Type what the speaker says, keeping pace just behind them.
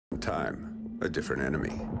different time, a different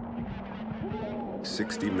enemy.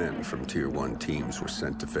 60 men from Tier 1 teams were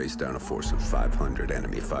sent to face down a force of 500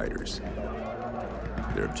 enemy fighters.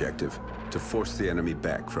 Their objective? To force the enemy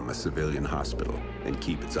back from a civilian hospital and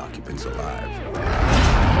keep its occupants alive.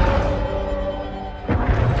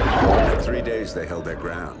 For 3 days they held their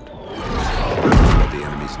ground, but the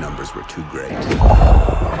enemy's numbers were too great.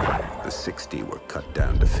 The 60 were cut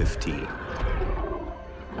down to 15.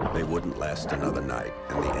 They wouldn't last another night,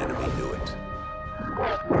 and the enemy knew it.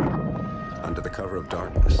 Under the cover of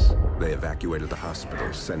darkness, they evacuated the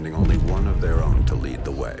hospital, sending only one of their own to lead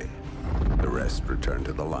the way. The rest returned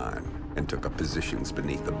to the line and took up positions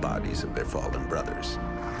beneath the bodies of their fallen brothers.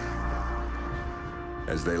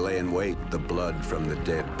 As they lay in wait, the blood from the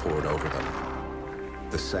dead poured over them.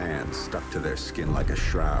 The sand stuck to their skin like a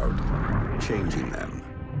shroud, changing them,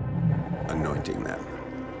 anointing them.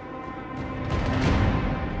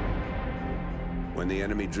 When the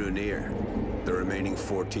enemy drew near, the remaining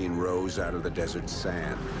 14 rose out of the desert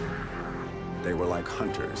sand. They were like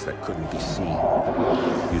hunters that couldn't be seen,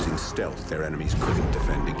 using stealth their enemies couldn't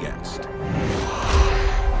defend against.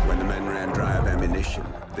 When the men ran dry of ammunition,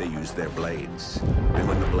 they used their blades. And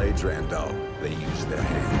when the blades ran dull, they used their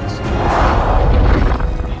hands.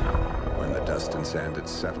 When the dust and sand had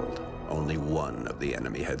settled, only one of the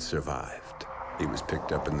enemy had survived. He was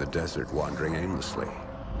picked up in the desert, wandering aimlessly,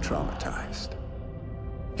 traumatized.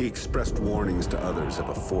 He expressed warnings to others of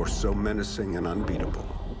a force so menacing and unbeatable,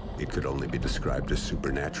 it could only be described as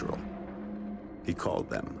supernatural. He called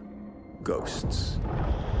them ghosts.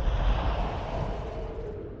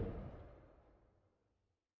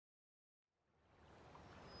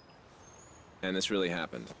 And this really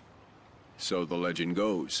happened. So the legend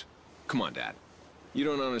goes. Come on, Dad. You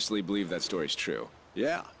don't honestly believe that story's true?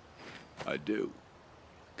 Yeah, I do.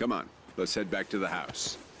 Come on, let's head back to the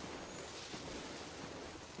house.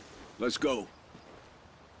 Let's go.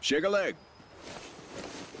 Shake a leg.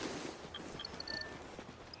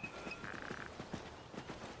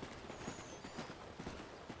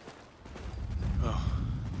 Oh,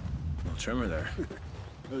 little tremor there.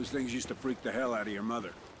 Those things used to freak the hell out of your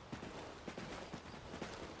mother.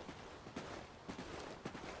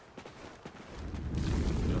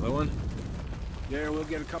 Another one? Yeah, we'll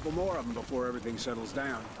get a couple more of them before everything settles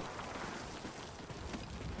down.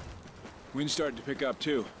 Wind's starting to pick up,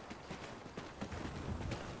 too.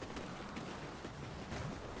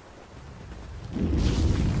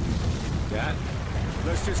 Dad?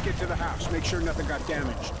 Let's just get to the house, make sure nothing got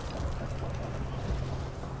damaged.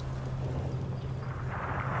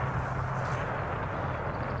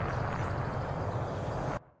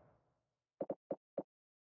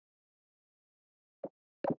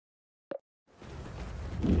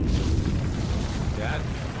 Dad?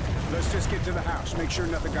 Let's just get to the house, make sure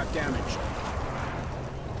nothing got damaged.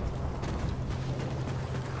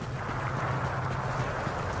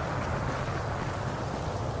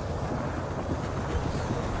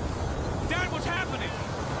 Dad, what's happening?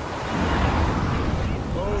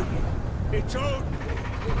 Odin! It's Odin!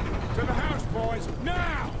 To the house, boys,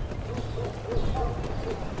 now!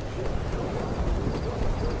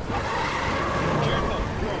 Careful!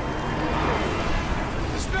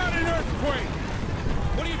 It's not an earthquake!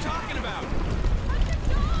 What are you talking about?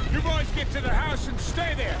 You boys get to the house and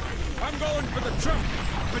stay there. I'm going for the truck.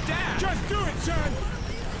 But Dad! Just do it, son!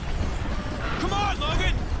 Come on,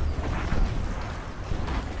 Logan!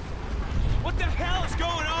 What the hell is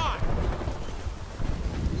going on?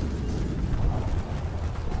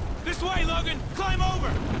 This way, Logan! Climb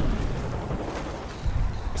over!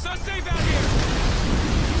 It's not safe out here!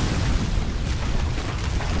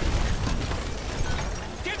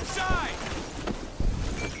 Get inside!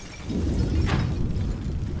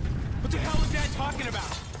 What the hell is Dad talking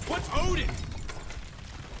about? What's Odin?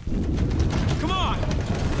 Come on!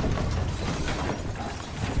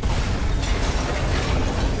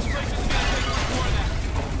 This place isn't gonna take much more of that.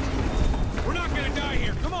 We're not gonna die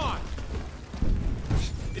here. Come on!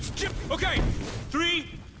 It's Jim. Okay, 3,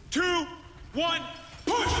 2, 1,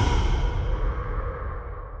 push!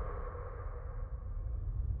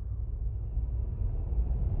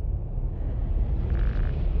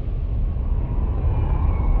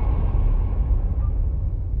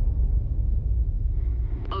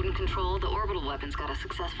 Odin Control, the orbital weapon's got a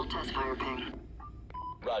successful test fire ping.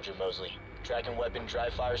 Roger, Mosley. Tracking weapon dry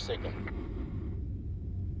fire signal.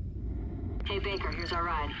 Hey Baker, here's our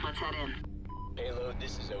ride. Let's head in. Payload,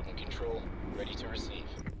 this is Odin Control. Ready to receive.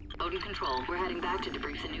 Odin Control, we're heading back to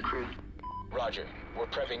debrief the new crew. Roger. We're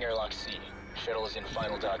prepping airlock C. Shuttle is in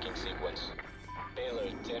final docking sequence.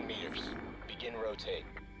 Payload, 10 meters. Begin rotate.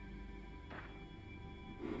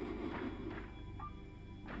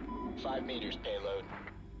 5 meters payload.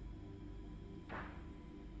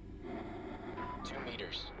 2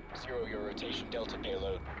 meters. 0 your rotation delta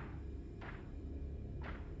payload.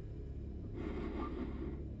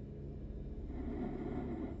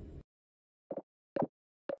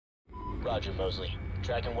 Roger, Mosley.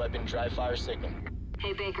 Tracking weapon dry fire signal.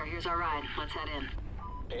 Hey, Baker, here's our ride. Let's head in.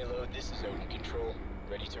 Payload, this is Odin Control.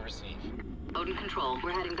 Ready to receive. Odin Control,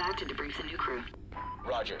 we're heading back to debrief the new crew.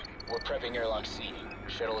 Roger. We're prepping airlock C.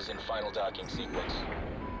 Shuttle is in final docking sequence.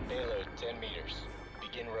 Payload, 10 meters.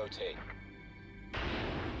 Begin rotate.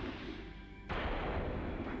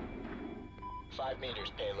 5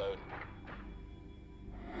 meters payload.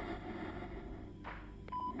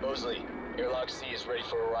 Mosley, airlock C is ready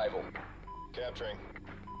for arrival. Capturing.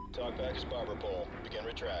 Talkback is barber pole. Begin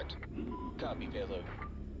retract. Copy, payload.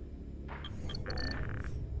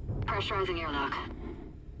 Pressurizing airlock.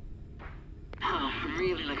 Oh, I'm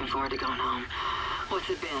really looking forward to going home. What's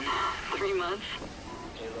it been? 3 months?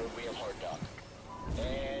 Payload, we have hard dock.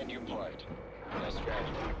 And your part. Nice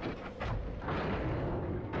strategy.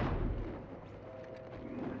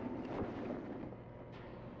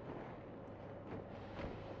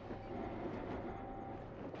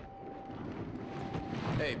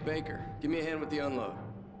 Hey, Baker, give me a hand with the unload.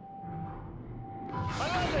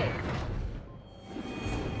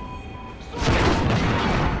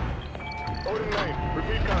 Odin 9,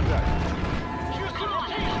 repeat contact. Houston,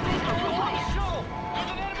 repeat! Control on the shuttle!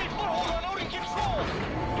 There's an enemy foothold on Odin Control!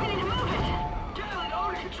 We need to move it! Dude,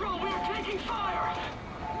 Odin Control, we are taking fire!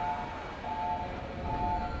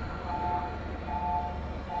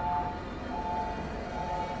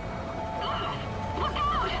 Look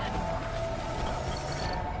out!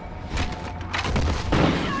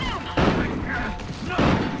 Shoot him!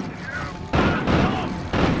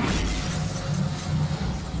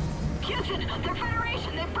 Houston, they're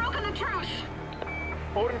Federation! They've broken the truce!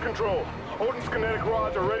 Odin Control. Odin's kinetic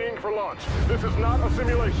rods are readying for launch. This is not a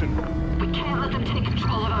simulation. We can't let them take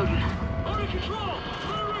control of Odin. Odin Control!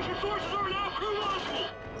 Federation forces are now crew launchable!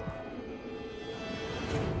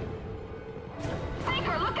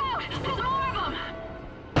 Baker, look out! There's more of them!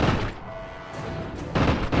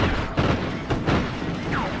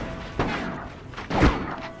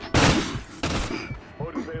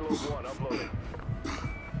 Odin payload 1 uploading.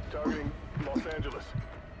 Targeting Los Angeles.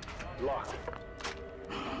 Locked.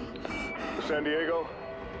 San Diego.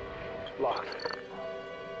 Locked.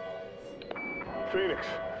 Phoenix.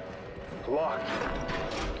 Locked.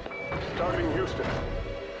 Targeting Houston.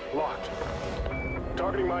 Locked.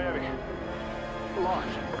 Targeting Miami.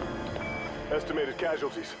 Locked. Estimated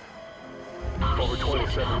casualties. Over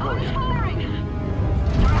 27 Who's million. firing?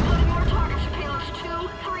 We're uploading more targets to payloads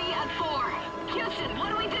 2, 3, and 4. Houston, what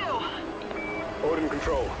do we do? Odin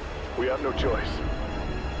Control. We have no choice.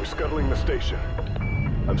 We're scuttling the station.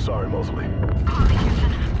 I'm sorry, Mosley. Copy,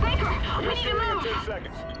 Houston. Baker, we need to Initiating in move! 10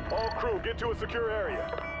 seconds. All crew, get to a secure area.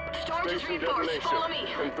 Storage is Station reinforced. detonation. Follow me.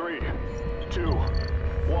 In 3, 2,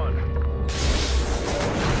 1.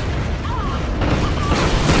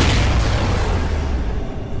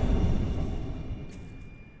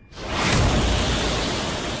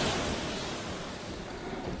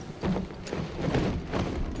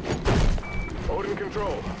 Odin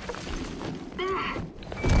Control.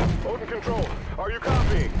 Odin Control, are you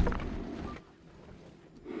copying?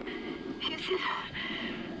 Houston,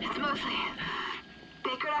 it's mostly...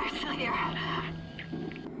 Baker and I are still here.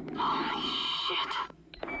 Holy shit.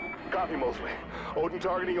 Copy, Mosley. Odin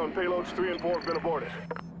targeting on payloads 3 and 4 have been aborted.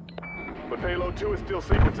 But payload 2 is still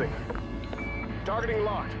sequencing. Targeting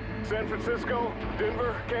locked. San Francisco,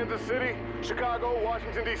 Denver, Kansas City, Chicago,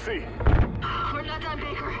 Washington, D.C. We're not done,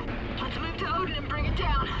 Baker. Let's move to Odin and bring it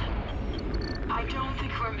down. I don't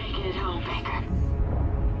think we're making it home, Baker.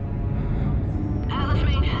 Atlas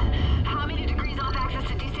main, how many degrees off axis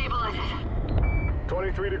to destabilize it?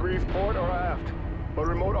 23 degrees port or aft. But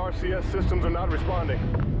remote RCS systems are not responding.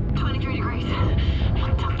 23 degrees.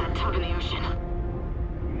 We'll dump that tug in the ocean.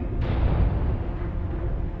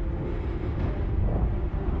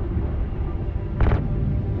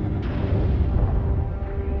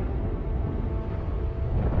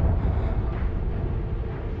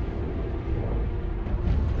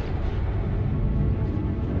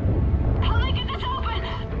 How do I get this open?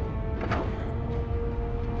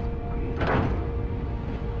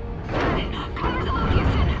 Covers off,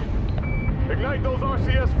 Houston. Ignite those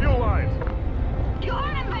RCS fuel lines! You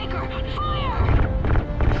heard him, Baker! Fire!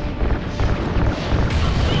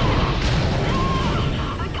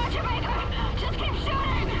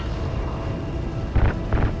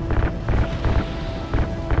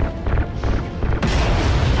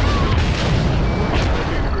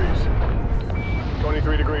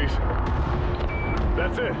 degrees.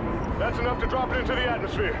 That's it. That's enough to drop it into the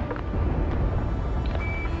atmosphere.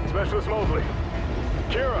 Specialist Mosley.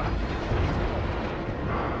 Kira.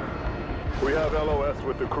 We have LOS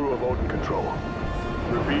with the crew of Odin Control.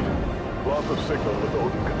 Repeat, loss of signal with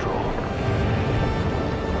Odin Control.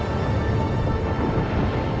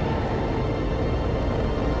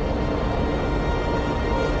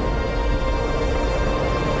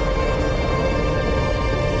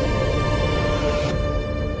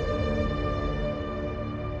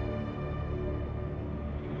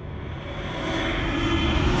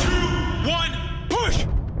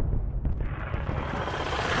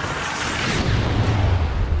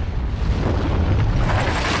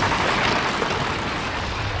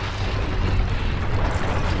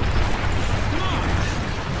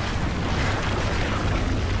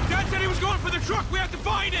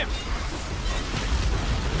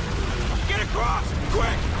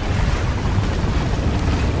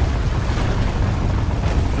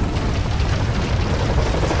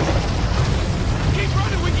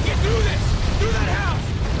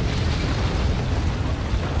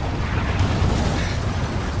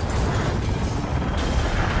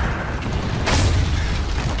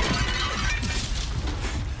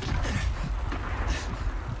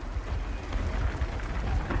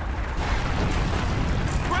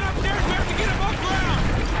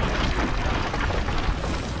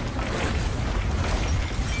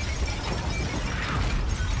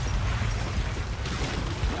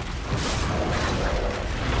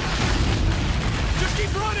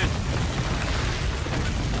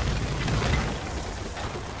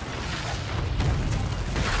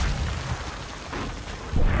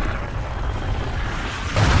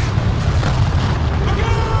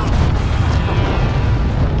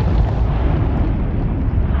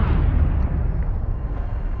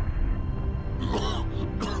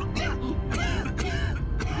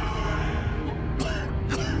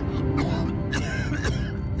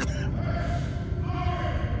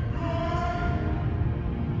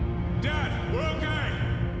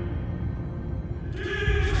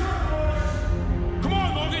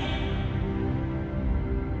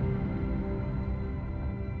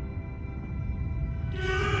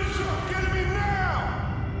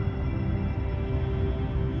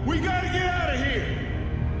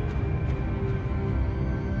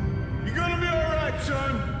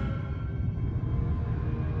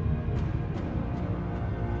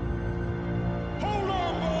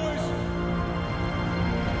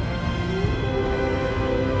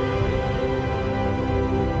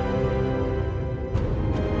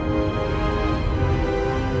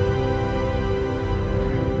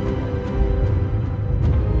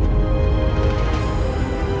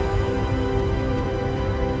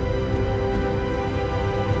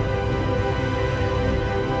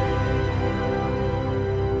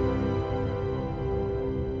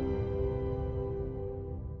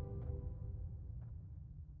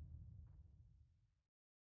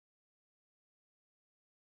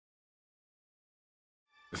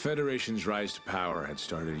 The Federation's rise to power had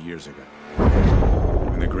started years ago.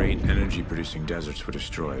 When the great energy-producing deserts were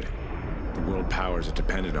destroyed, the world powers that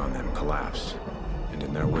depended on them collapsed, and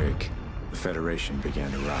in their wake, the Federation began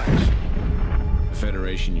to rise. The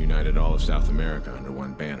Federation united all of South America under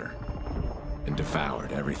one banner, and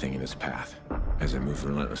devoured everything in its path as it moved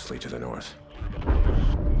relentlessly to the north.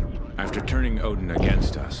 After turning Odin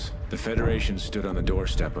against us, the Federation stood on the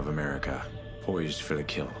doorstep of America, poised for the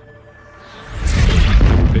kill.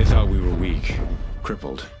 They thought we were weak,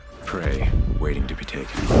 crippled, prey, waiting to be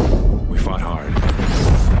taken. We fought hard.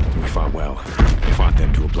 We fought well. We fought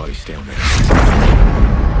them to a bloody stalemate.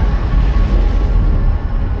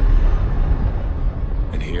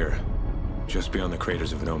 And here, just beyond the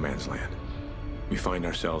craters of no man's land, we find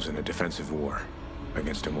ourselves in a defensive war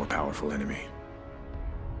against a more powerful enemy.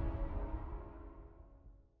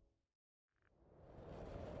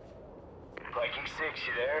 Viking 6,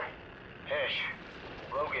 you there? Hesh.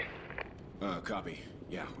 Logan. Copy.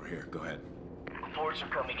 Yeah, we're here. Go ahead. Reports are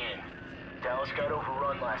coming in. Dallas got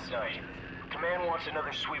overrun last night. Command wants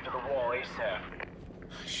another sweep of the wall ASAP.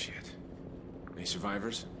 Shit. Any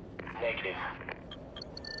survivors? Negative.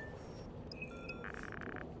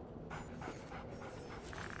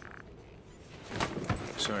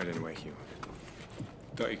 Sorry I didn't wake you.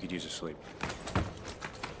 Thought you could use a sleep.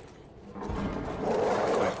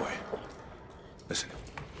 Quiet boy. Listen.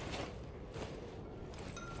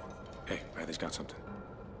 Hey, Riley's got something.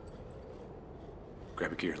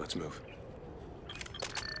 Grab a gear, let's move.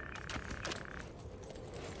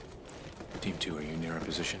 Team 2, are you near our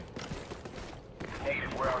position?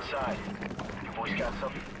 Negative, we're outside. You boys got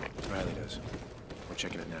something? Riley does. We're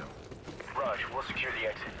checking it now. Raj, we'll secure the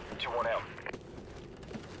exit. 2-1 out.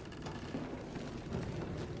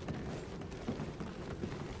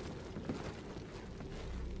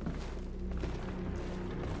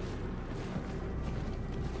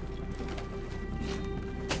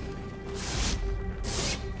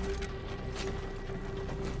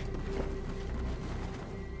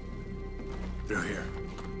 Through here.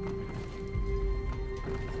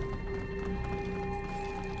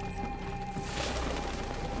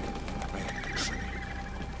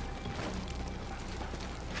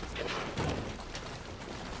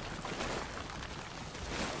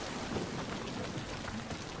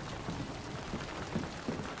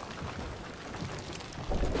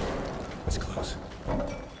 It's close.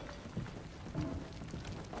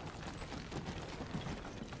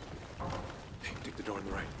 Hey, take the door on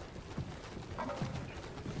the right.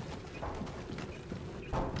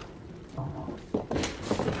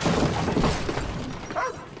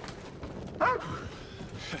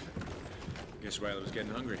 Guess Riley was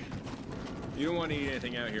getting hungry. You don't want to eat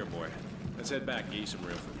anything out here, boy. Let's head back and eat some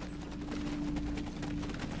real food.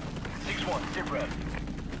 6-1, sit rep.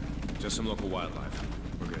 Just some local wildlife.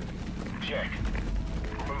 We're good. Check.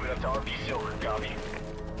 We're moving up to RP Silver, copy.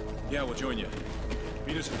 Yeah, we'll join you.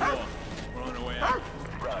 Meet us at the wall. We're on our way out.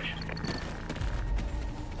 Raj.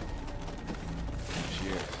 She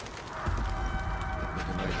is.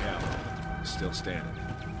 Looking like hell. Still standing.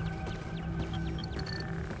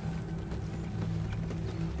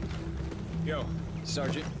 Yo,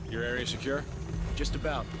 Sergeant, your area secure? just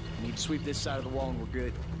about. Need to sweep this side of the wall and we're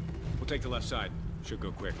good. We'll take the left side. Should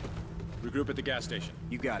go quick. Regroup at the gas station.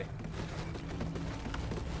 You got it.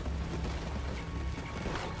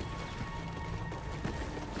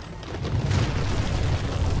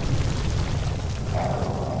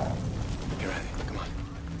 Here, Riley. Come on.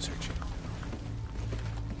 Search.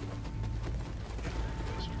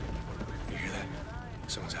 You hear that?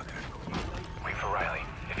 Someone's out there. Wait for Riley.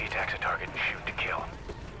 If he attacks a target, shoot to kill.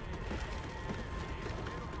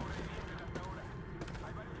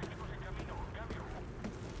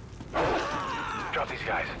 Drop these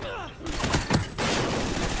guys.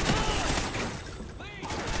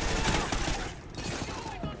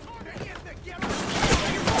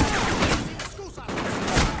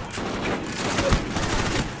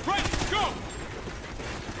 Right, go!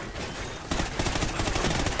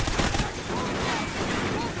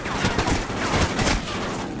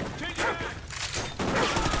 Change your back!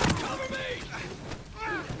 Cover me!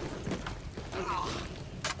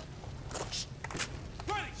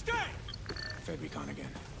 Riley, stay! Fed recon again.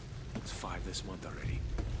 It's 5 this month already.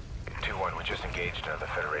 2-1, we just engaged another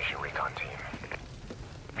Federation recon team.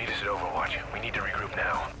 Meet us at Overwatch. We need to regroup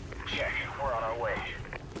now. Check. We're on our way.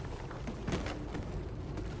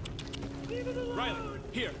 Riley,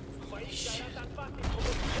 here.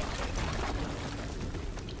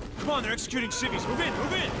 Come on, they're executing civvies. Move in,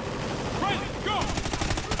 move in! Riley, go!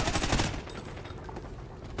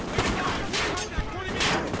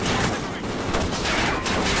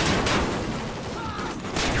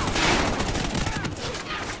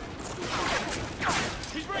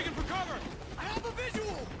 He's breaking for cover! I have a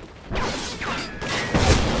visual!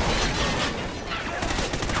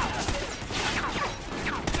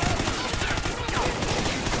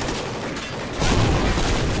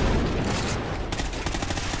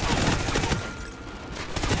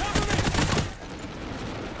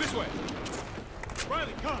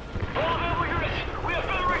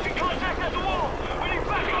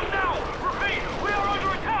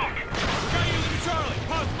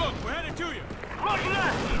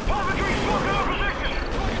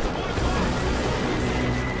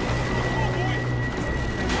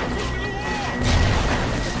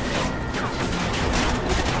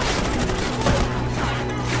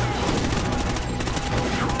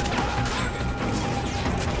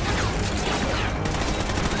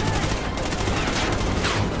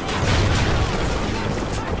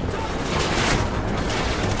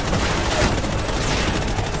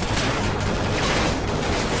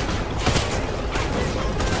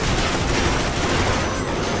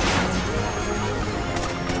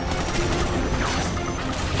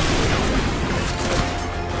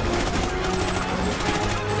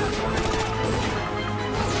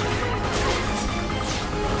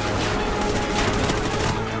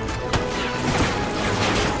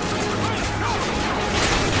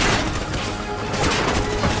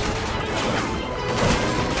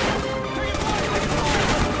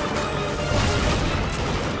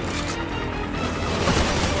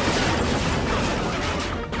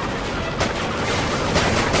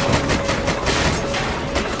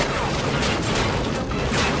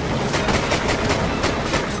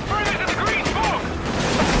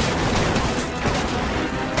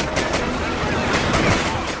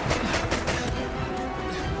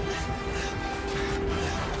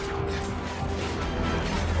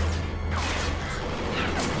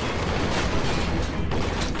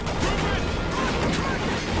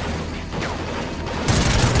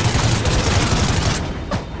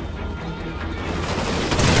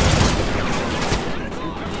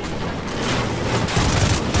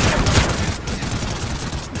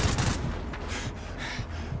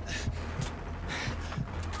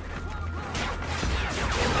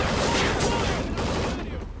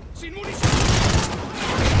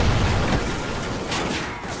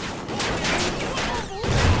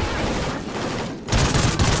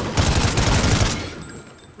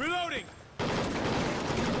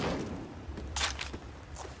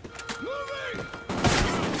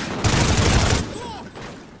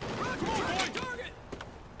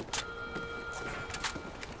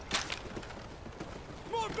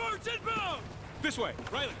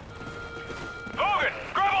 Riley! Logan,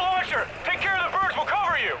 grab a launcher! Take care of the birds, we'll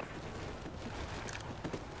cover you!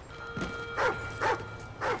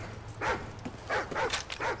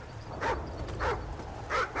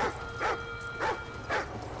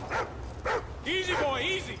 Easy, boy,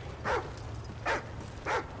 easy!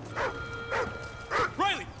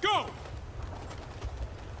 Riley, go!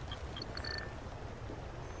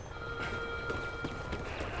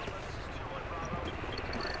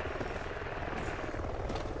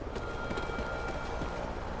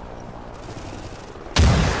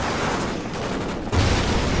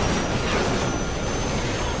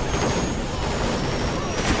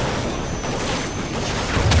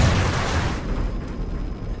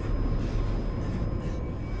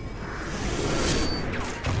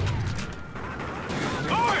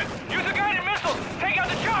 Logan, use the guided missiles! Take out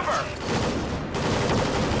the chopper!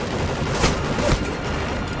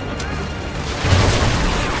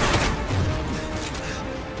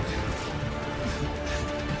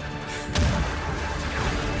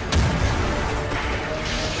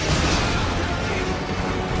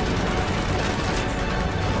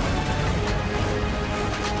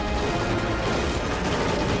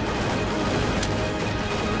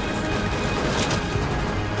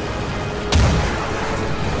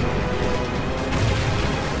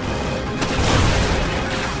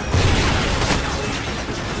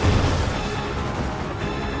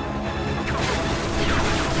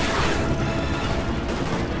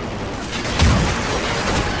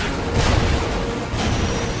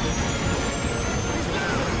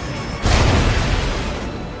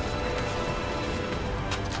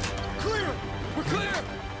 Clear! We're clear!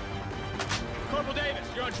 Corporal Davis,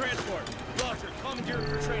 you're on transport. Roger, commandeered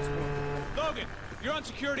for transport. Logan, you're on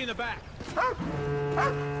security in the back.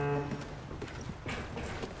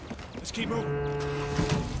 Let's keep moving.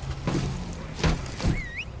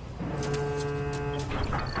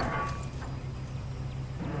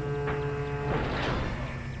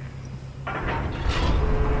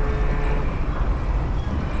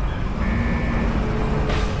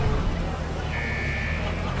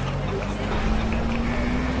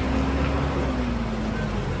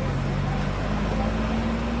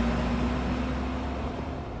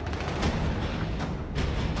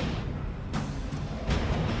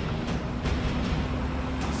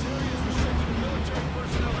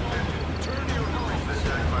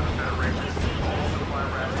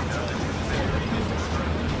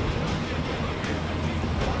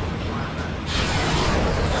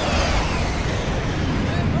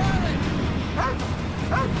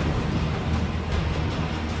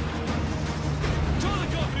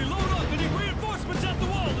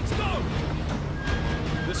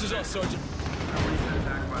 This is us, Sergeant.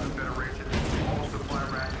 Attacked by the Federation. All supply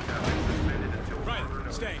rations have been suspended until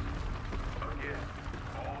Right, stay. Again,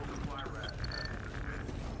 all supply rations have been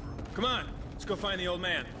suspended. Come on, let's go find the old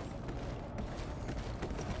man.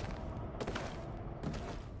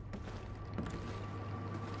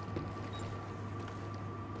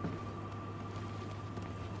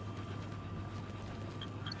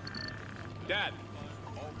 Dad.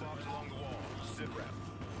 All bombs along the wall. Sit rep.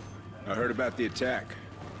 I heard about the attack.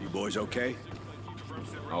 You boys okay?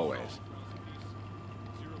 Always.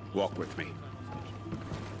 Walk with me.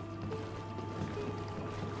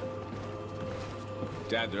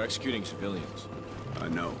 Dad, they're executing civilians. I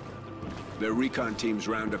know. Their recon teams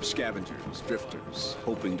round up scavengers, drifters,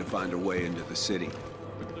 hoping to find a way into the city.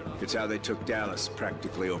 It's how they took Dallas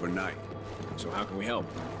practically overnight. So how can we help?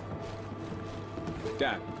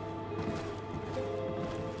 Dad.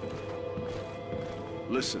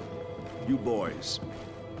 Listen, you boys.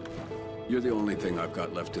 You're the only thing I've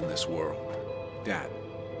got left in this world. Dad,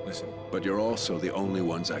 listen. But you're also the only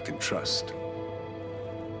ones I can trust.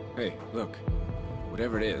 Hey, look.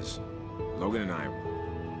 Whatever it is, Logan and I,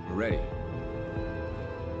 we're ready.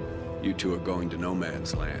 You two are going to no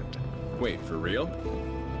man's land. Wait, for real?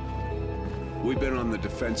 We've been on the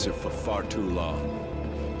defensive for far too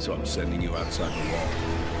long, so I'm sending you outside the wall.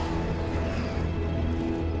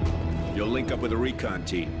 You'll link up with a recon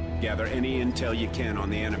team, gather any intel you can on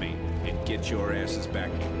the enemy, and get your asses back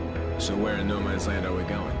here. So where in no man's land are we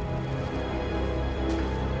going?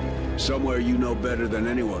 Somewhere you know better than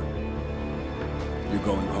anyone. You're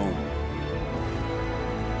going home.